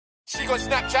She gon'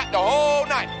 Snapchat the whole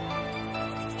night.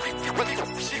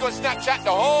 She gon' Snapchat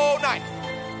the whole night.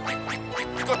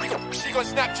 She gon'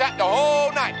 Snapchat the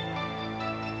whole night.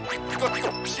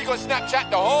 She gon' Snapchat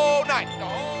the whole night.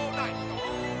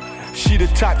 She the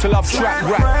type to love trap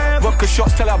rap. Vodka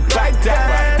shots till I'm back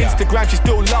that. Instagram she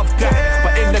still love that,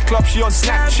 but in the club she on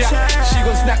Snapchat. She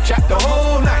gon' Snapchat the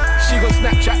whole night. She gon'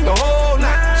 Snapchat the whole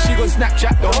night. She gon'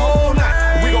 Snapchat the whole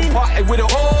night. We gon' party with her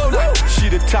all night. She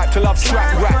the type to love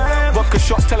trap rap. Vodka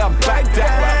shots till I'm back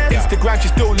that. Instagram she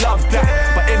still love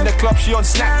that, but in the club she on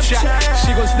Snapchat.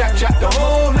 She gon' Snapchat the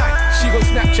whole night. She gon'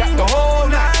 Snapchat the whole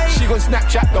night. She gon'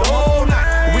 Snapchat the whole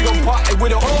night. We gon' party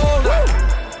with her all night.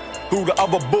 Who the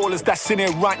other ballers that's in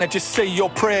here right now, just say your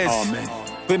prayers. Oh, man.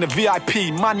 In the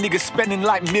VIP, my niggas spending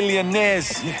like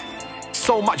millionaires. Yeah.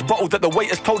 So much bottle that the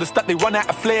waiters told us that they run out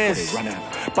of flares.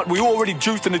 But we already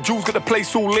juiced and the jewels got the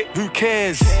place all lit, who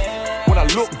cares? When I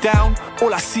look down,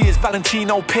 all I see is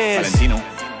Valentino pairs.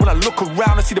 When I look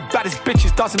around, I see the baddest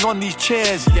bitches dancing on these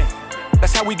chairs. Yeah.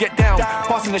 That's how we get down.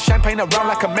 Passing the champagne around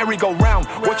like a merry-go-round.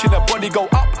 Watching her body go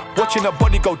up, watching her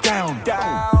body go down.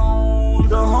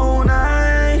 The whole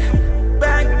night,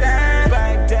 back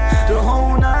that, the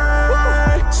whole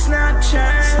night,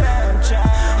 Snapchat,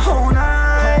 whole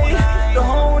night, the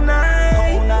whole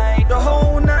night, the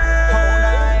whole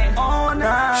night, all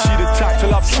night. She the type to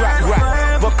love trap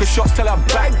rap. Vodka shots till I'm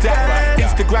back that.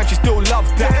 Instagram she still love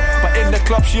that, but in the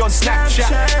club she on Snapchat.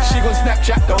 She gon'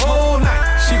 Snapchat the whole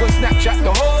night. She gon' Snapchat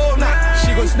the whole night.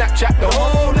 She gon' Snapchat the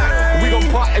whole night. We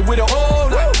gon' party with her all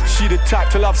night. She the type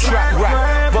to love trap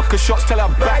rap. Vodka shots till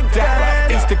I'm back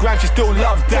that. Instagram she still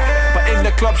love that, but in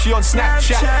the club she on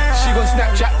Snapchat. She gon'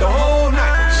 Snapchat the whole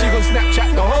night. She gon'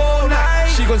 Snapchat the whole night.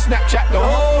 She gon' Snapchat the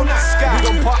whole night. We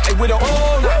gon' party with her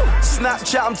all night.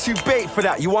 Snapchat, I'm too bait for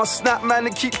that. You want snap, man,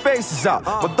 and keep faces out.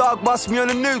 My dog bust me on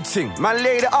a new ting. Man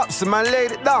laid it up, so man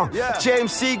laid it down.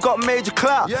 JMC got major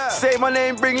clout. Say my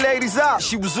name, bring ladies out.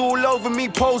 She was all over me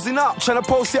posing up, tryna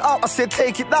post it up. I said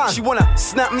take it down. She wanna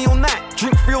snap me on that,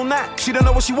 drink free on that. She don't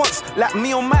know what she wants, like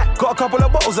me on Mac. Got a couple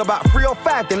of bottles, about 3 or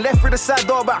 5. Then left through the side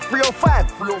door, about 3 or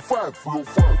 5.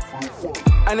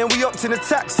 And then we upped in a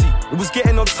taxi. It was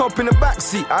getting on top in the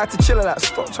backseat. I had to chill her like,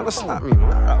 stop trying to snap me.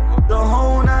 The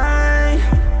whole night,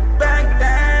 back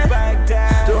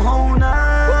that, the whole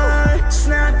night,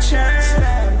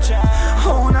 Snapchat,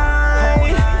 whole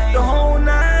night, the whole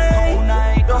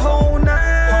night, the whole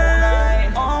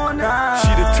night, all night. She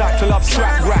the type to love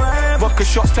trap rap. Vodka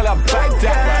shots till I'm back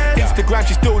that. Instagram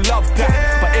she still love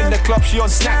that, but in the club she on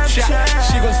Snapchat.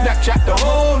 She gon' Snapchat the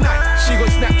whole night. She gon'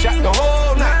 Snapchat the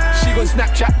whole night. She gon'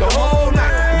 Snapchat the whole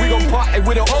night. We gon' party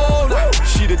with her all night.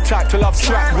 She the type to love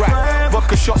trap rap.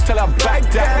 Vodka shots till I'm back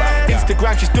that.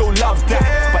 Instagram she still love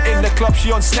that, but in the club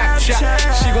she on Snapchat.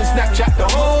 She gon' Snapchat the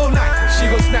whole night. She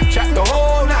gon' Snapchat the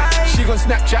whole night. She gon'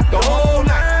 Snapchat the whole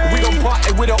night. We gon'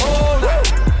 party with her all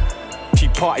night. She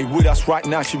party with us right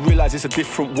now, she realise it's a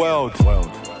different world.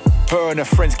 Her and her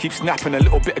friends keep snapping a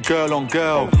little bit of girl on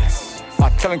girl. I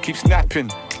tell them keep snapping,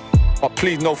 but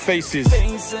please no faces.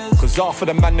 Cause half of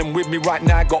the man them with me right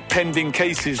now got pending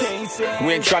cases.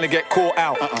 We ain't trying to get caught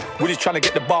out, we're just trying to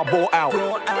get the bar bought out.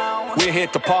 We're here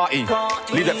to party,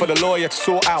 leave that for the lawyer to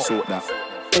sort out.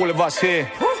 All of us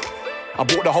here, I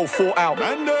bought the whole fort out.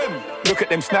 Look at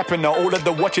them snapping now, all of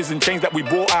the watches and chains that we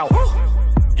bought out.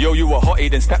 Yo, you a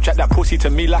hottie, then Snapchat that pussy to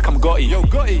me like I'm Gotti. Yo,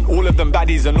 Gotti. All of them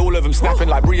baddies and all of them snapping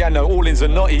like Rihanna, all in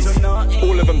Zanottis.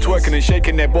 All of them twerking and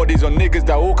shaking their bodies on niggas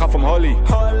that all come from Holly.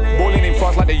 Balling in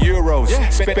France like the Euros,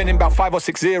 spending about 5 or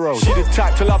 6 zeros. She the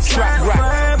type to love trap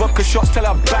rap. Vodka shots till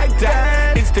I'm back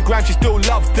that. Instagram she still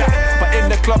love that, but in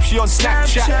the club she on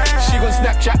Snapchat. She gon'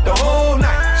 Snapchat the whole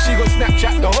night. She gon'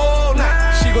 Snapchat the whole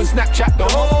night. She gon' Snapchat the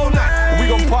whole night. We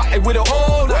gon' party with her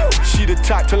all night. She the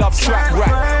type to love trap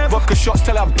rap. Vodka shots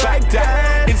till I'm back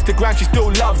that. Instagram she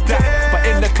still love that, but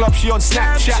in the club she on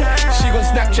Snapchat. She gon'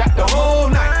 Snapchat the whole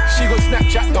night. She gon'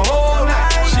 Snapchat the whole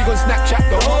night. She gon' Snapchat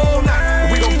the whole night.